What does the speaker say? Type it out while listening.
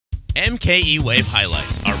MKE Wave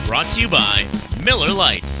highlights are brought to you by Miller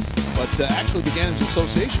Lite. But actually began his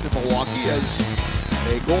association in Milwaukee as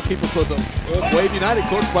a goalkeeper for the old Wave United,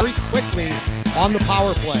 coached very quickly on the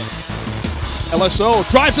power play. LSO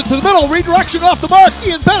drives it to the middle, redirection off the mark.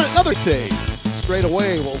 Ian Bennett, another take. Straight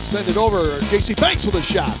away, will send it over. J.C. Banks with a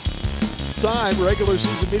shot. Time, regular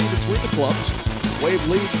season meeting between the clubs. Wave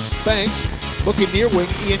leads Banks, looking near wing,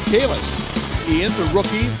 Ian Kalis. Ian, the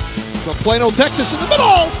rookie from Plano, Texas, in the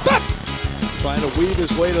middle. Trying to weave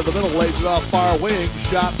his way to the middle, lays it off far wing.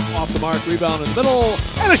 Shot off the mark, rebound in the middle,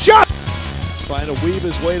 and a shot! Trying to weave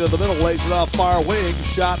his way to the middle, lays it off far wing.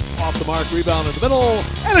 Shot off the mark, rebound in the middle,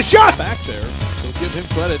 and a shot! Back there, so give him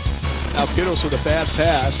credit. Now Kudos with a bad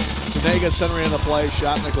pass. Zuniga centering on the play,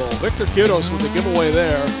 shot in the goal. Victor Kudos with the giveaway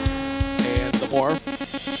there. And the more.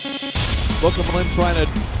 Looking trying to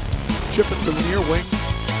chip it to the near wing.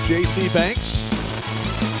 J.C. Banks.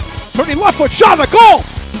 Turning left foot, shot in the goal!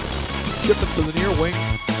 Chip it to the near wing.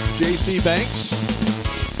 J.C. Banks.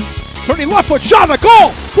 Turning left foot, shot in the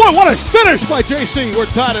goal! Boy, what a finish by J.C. We're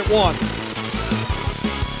tied at 1.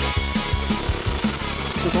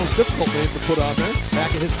 It's the most difficult name to put on there.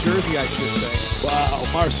 Back in his jersey, I should say. Wow,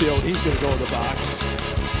 Marcio, he's going to go in the box.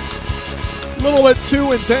 A little bit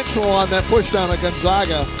too intentional on that push down at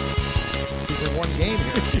Gonzaga. He's in one game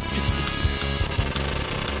here.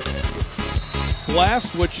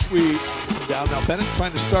 Blast, which we down now. Bennett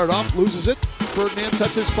trying to start off, loses it. Ferdinand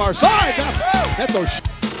touches far side.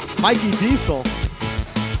 Mikey Diesel.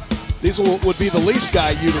 Diesel would be the least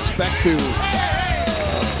guy you'd expect to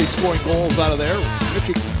be scoring goals out of there.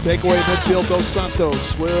 Richie, takeaway midfield. Dos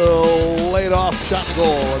Santos will lay it off. Shot and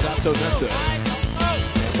goal. Renato Neto.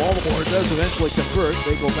 Baltimore does eventually convert.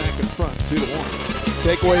 They go back in front, 2-1.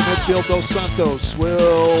 Takeaway midfield. Dos Santos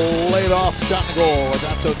will lay it off. Shot and goal.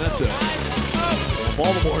 Renato Neto.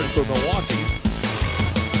 Baltimore for Milwaukee.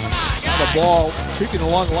 On the ball, creeping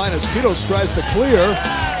along the line as Kudos tries to clear.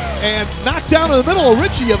 And knocked down in the middle.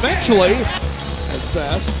 Richie eventually as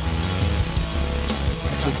fast.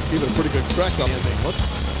 Give it a pretty good crack on the ending.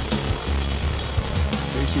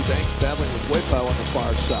 J.C. Banks battling with Waypow on the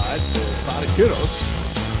far side. Out of Kudos.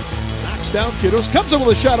 Knocks down Kudos. Comes in with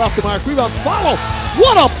a shot off the mark. Rebound follow.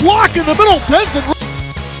 What a block in the middle. Tenzin.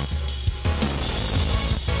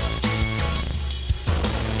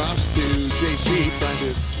 Cross to J.C. Trying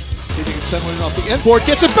to see if he can send one off the end board.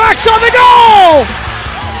 Gets it back. Shot the goal!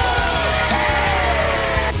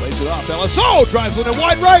 Lays it off. LSO drives it in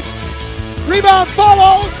wide right. Rebound,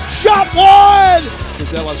 follow, shot wide!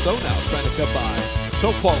 Here's LSO now trying to cut by.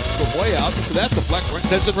 Topol from way out. So that deflect.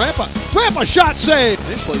 Tenzin Rampa. Rampa shot save!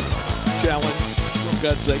 Initially challenge from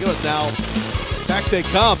Gonzaga, but now back they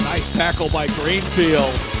come. Nice tackle by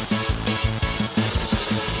Greenfield.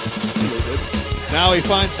 Now he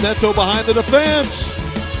finds Neto behind the defense.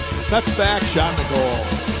 Cuts back, shot in the goal.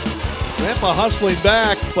 Rampa hustling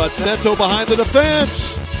back, but Neto behind the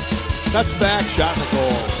defense. Cuts back, shot in the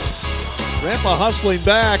goal. Rampa hustling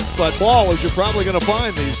back, but ball as you're probably going to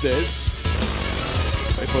find these days.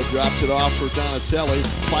 Rampa drops it off for Donatelli.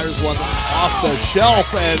 Fires one off the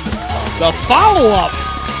shelf, and the follow-up.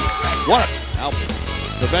 What? Now,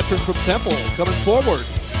 the veteran from Temple coming forward.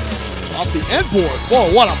 Off the end board.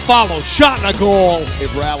 Whoa, what a follow. Shot and a goal.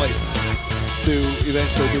 They've rallied to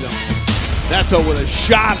eventually beat them. Neto with a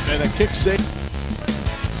shot and a kick save.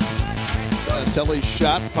 Donatelli's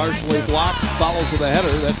shot partially blocked. Follows with a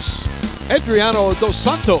header. That's Adriano Dos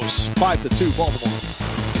Santos, 5-2 Baltimore.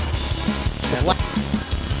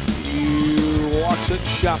 He walks it,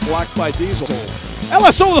 shot blocked by Diesel.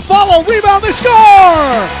 LSO with a follow, rebound, they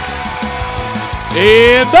score!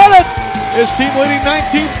 And Bennett, his team leading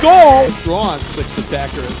 19th goal. Drawn, sixth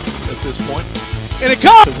attacker at this point. And it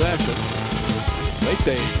comes. Possession.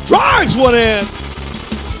 Lite drives one in.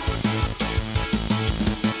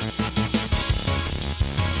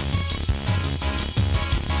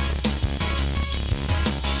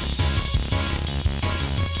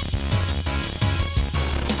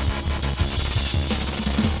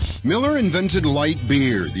 Miller invented light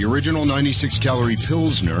beer, the original 96-calorie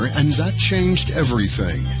Pilsner, and that changed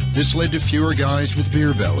everything. This led to fewer guys with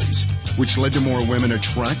beer bellies, which led to more women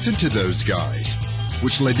attracted to those guys,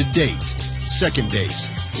 which led to dates, second dates,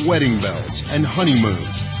 wedding bells, and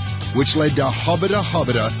honeymoons, which led to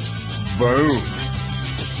hubba-da, boom,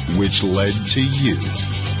 which led to you.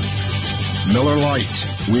 Miller Lite,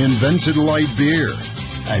 we invented light beer,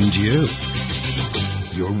 and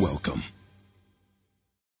you're welcome.